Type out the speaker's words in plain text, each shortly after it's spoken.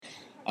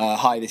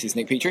Hi, this is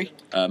Nick Petrie.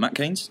 Matt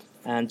Keynes.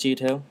 And Jude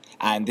Hill.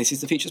 And this is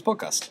the Features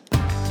Podcast.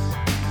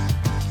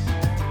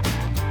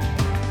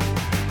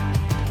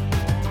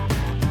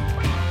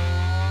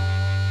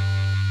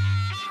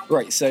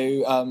 Right, so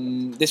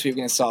this week we're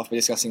going to start off by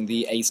discussing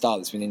the A-star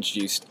that's been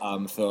introduced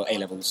for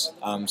A-levels.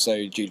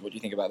 So, Jude, what do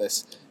you think about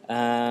this?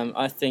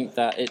 I think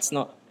that it's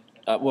not...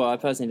 I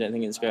personally don't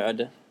think it's a great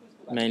idea,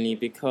 mainly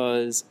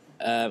because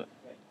at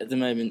the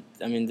moment,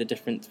 the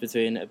difference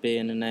between a B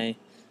and an A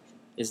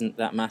isn't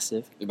that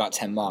massive. About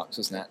 10 marks,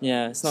 wasn't it?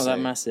 Yeah, it's not that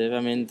massive.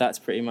 that's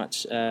pretty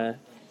much kind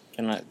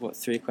of like,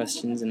 3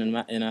 questions in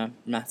a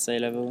maths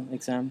A-level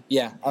exam?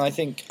 Yeah, and I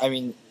think,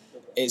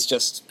 it's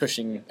just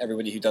pushing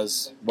everybody who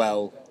does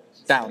well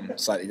down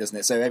slightly, doesn't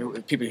it?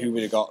 So people who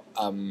would have got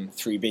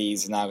 3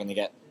 Bs are now going to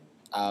get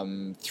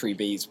 3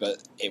 Bs, but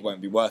it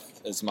won't be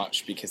worth as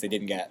much because they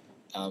didn't get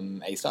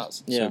A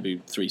stars. Yeah. So it'd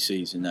be 3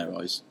 Cs in their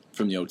eyes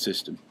from the old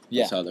system.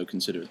 Yeah. That's how they'll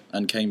consider it.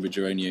 And Cambridge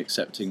are only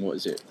accepting, 2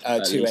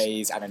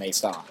 A's and an A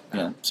star.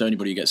 Yeah. So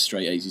anybody who gets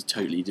straight A's is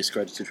totally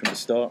discredited from the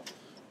start,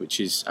 which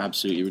is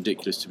absolutely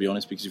ridiculous, to be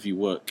honest, because if you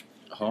work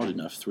hard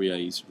enough, 3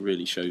 A's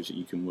really shows that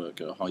you can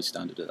work at a high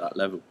standard at that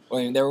level.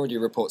 Well, there are already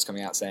reports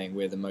coming out saying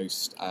we're the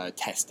most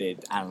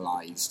tested,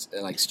 analysed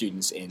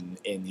students in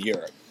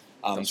Europe.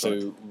 So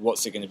right.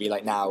 What's it going to be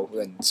like now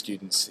when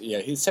students,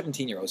 who's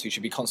 17-year-olds who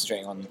should be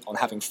concentrating on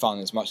having fun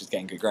as much as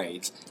getting good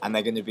grades, and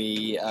they're going to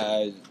be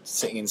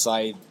sitting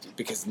inside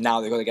because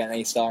now they've got to get an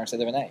A star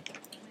instead of an A?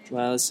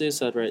 Well,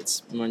 suicide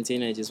rates among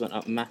teenagers went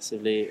up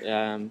massively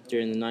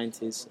during the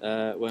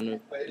 90s when a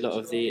lot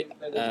of the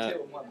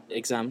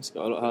exams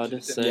got a lot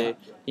harder. So,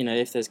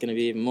 if there's going to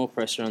be even more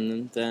pressure on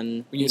them,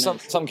 then...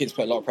 Some kids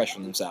put a lot of pressure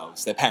on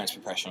themselves. Their parents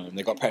put pressure on them.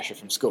 They've got pressure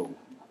from school.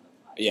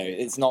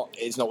 It's not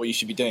what you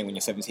should be doing when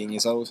you're 17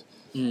 years old.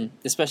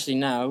 Especially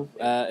now,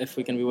 if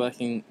we're going to be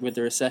working with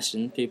the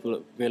recession,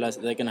 people realise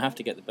that they're going to have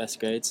to get the best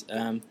grades.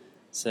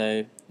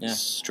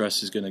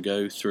 Stress is going to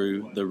go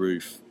through the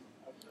roof.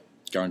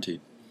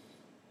 Guaranteed.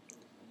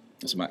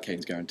 That's a Matt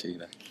Keynes guarantee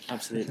there.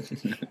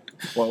 Absolutely.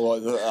 Well,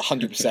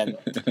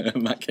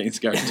 100%. Matt Keynes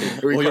guarantee.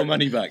 Or your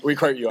money back. We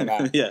quote you on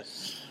that. Yeah.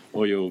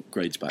 Or your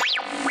grades back.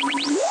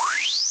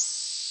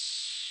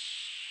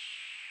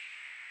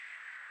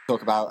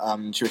 Talk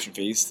about tuition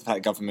fees. The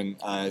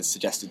government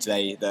suggested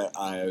today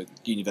that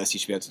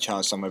universities should be able to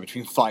charge somewhere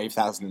between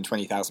 £5,000 and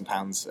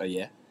 £20,000 a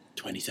year.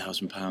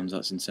 £20,000,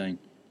 that's insane.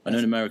 I know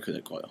in America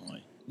they're quite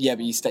high. Yeah,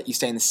 but you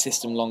stay in the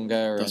system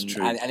longer. That's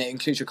true. And it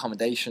includes your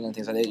accommodation and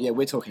things like that. Yeah,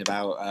 we're talking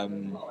about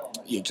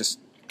just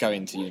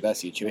going to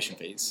university tuition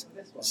fees.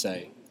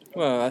 So,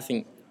 well, I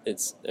think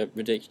it's a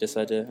ridiculous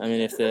idea.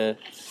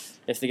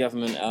 If the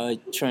government are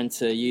trying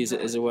to use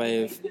it as a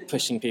way of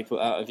pushing people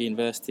out of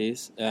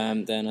universities,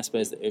 then I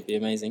suppose that it would be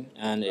amazing,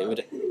 and it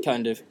would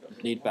kind of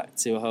lead back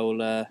to a whole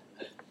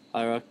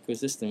hierarchical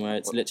system where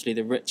it's literally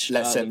the rich.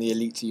 Let's send the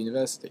elite to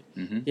university.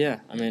 Mm-hmm. Yeah,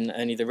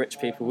 only the rich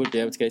people would be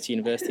able to go to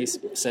universities,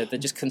 so they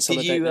just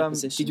consolidate their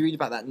position. Did you read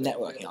about that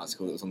networking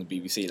article that was on the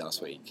BBC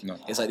last week? No.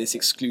 It's like this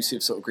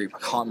exclusive sort of group. I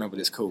can't remember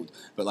what it's called,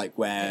 but like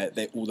where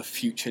all the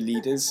future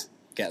leaders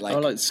get like... Oh,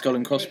 like the Skull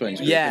and Crossbones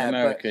in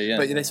America,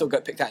 but they sort of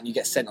get picked out and you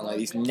get sent on like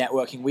these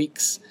networking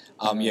weeks,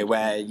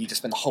 where you just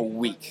spend the whole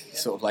week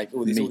sort of like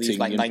all these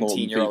like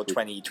 19-year-old,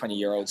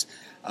 20-year-olds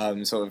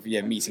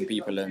meeting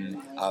people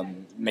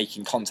and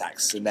making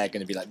contacts, and they're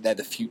going to be like, they're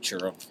the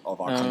future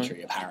of our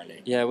country,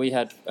 apparently. Yeah, we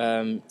had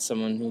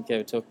someone who gave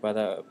a talk about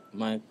that at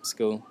my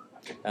school.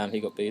 He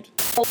got booed.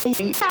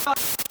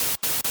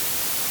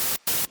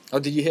 Oh,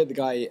 did you hear the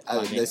guy?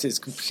 This is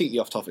completely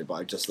off topic, but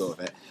I just thought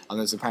of it. And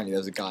there was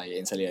a guy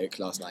in Selly Oak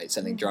last night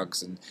selling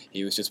drugs, and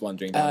he was just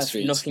wandering down the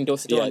street, knocking door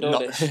to door and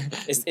door.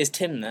 Is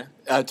Tim there?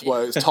 It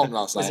was Tom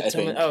last night, I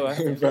think. Oh,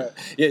 okay. But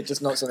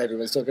just knocks on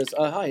everyone's door. Goes,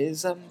 "Hi,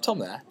 is Tom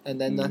there?"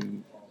 And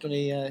then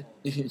Johnny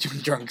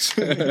drunks.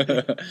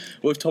 What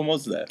if Tom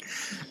was there?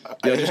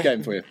 Yeah, I'll just get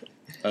him for you.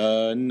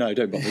 No,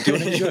 don't bother. Do you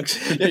want any drugs?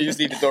 Yeah, you just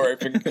leave the door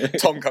open.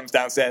 Tom comes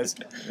downstairs.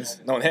 There's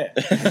no one here.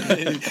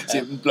 See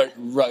a bloke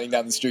running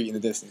down the street in the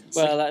distance.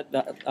 Well,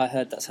 I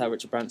heard that's how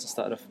Richard Branson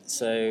started off.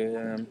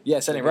 So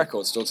selling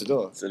records door to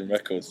door. Selling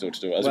records door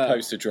to door, as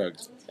opposed to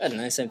drugs. I don't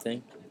know, same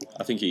thing.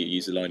 I think he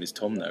used the line as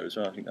Tom there as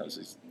well. I think that was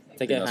his.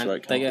 They go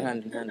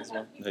hand in hand as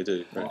well. They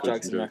do.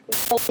 Drugs and records.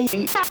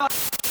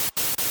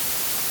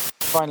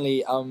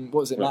 Finally, what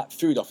was it, Matt?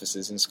 Food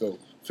officers in school.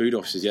 Food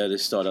officers, yeah,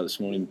 this started out this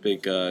morning.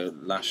 Big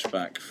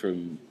lashback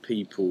from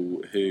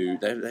people who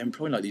they're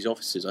employing like these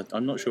officers.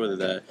 I'm not sure whether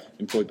they're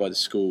employed by the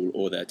school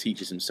or they're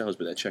teachers themselves,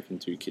 but they're checking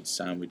through kids'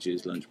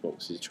 sandwiches, lunch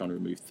boxes, trying to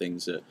remove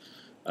things that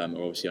are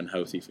obviously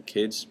unhealthy for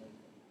kids.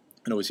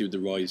 And obviously with the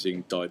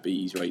rising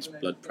diabetes rates,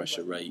 blood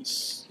pressure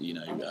rates,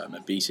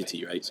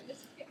 obesity rates,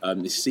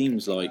 it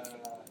seems like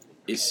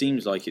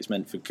it's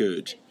meant for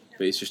good,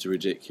 but it's just a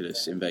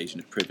ridiculous invasion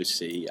of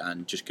privacy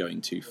and just going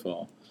too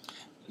far.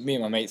 Me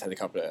and my mates had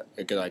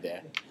a good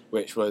idea,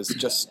 which was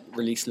just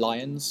release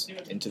lions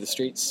into the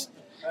streets.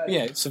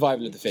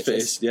 Survival of the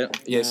fittest. Yeah.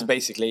 So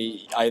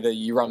basically, either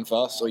you run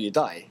fast or you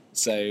die.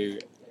 So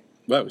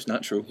Well, it's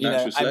natural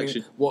selection. I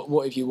mean,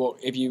 what if you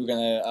were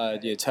going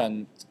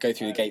to go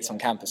through the gates on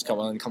campus, come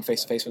on and come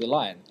face to face with a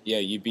lion? Yeah,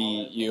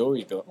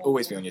 you'd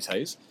always be on your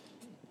toes.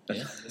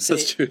 Yeah.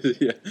 That's true.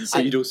 Yeah. So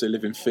you'd also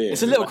live in fear.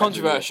 It's a little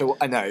controversial,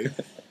 I know.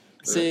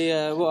 See,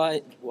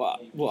 what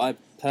I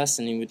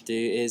personally would do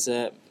is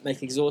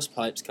make exhaust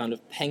pipes kind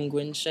of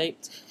penguin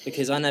shaped,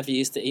 because I never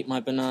used to eat my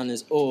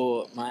bananas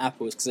or my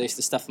apples because I used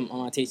to stuff them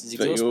on my teacher's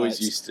exhaust But you always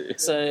pipes. used to.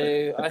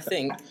 So I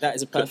think that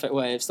is a perfect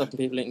way of stopping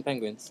people eating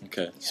penguins.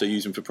 Okay, so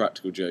use them for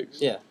practical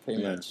jokes. Yeah,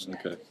 pretty much.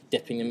 Okay.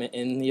 Dipping them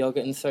in the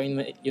yogurt and throwing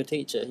them at your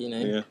teacher, you know.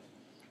 Yeah.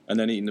 And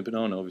then eating the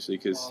banana, obviously,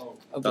 because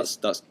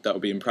that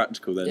would be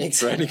impractical then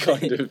for any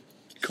Exactly. kind of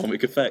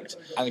comic effect.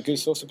 And a good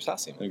source of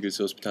potassium. And a good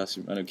source of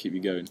potassium, and it'll keep you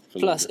going.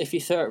 Plus, if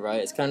you throw it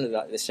right, it's kind of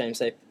like the same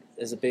shape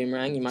as a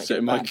boomerang. You might so get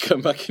it might back.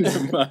 come back in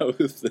your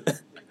mouth.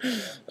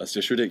 That's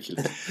just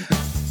ridiculous.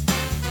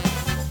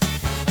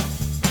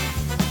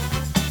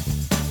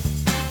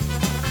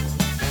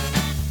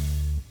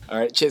 All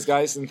right, cheers,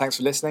 guys, and thanks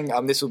for listening.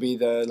 This will be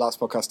the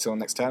last podcast till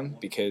next term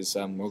because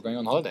we're going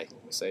on holiday.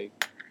 So,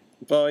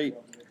 Bye.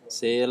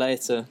 See you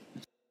later.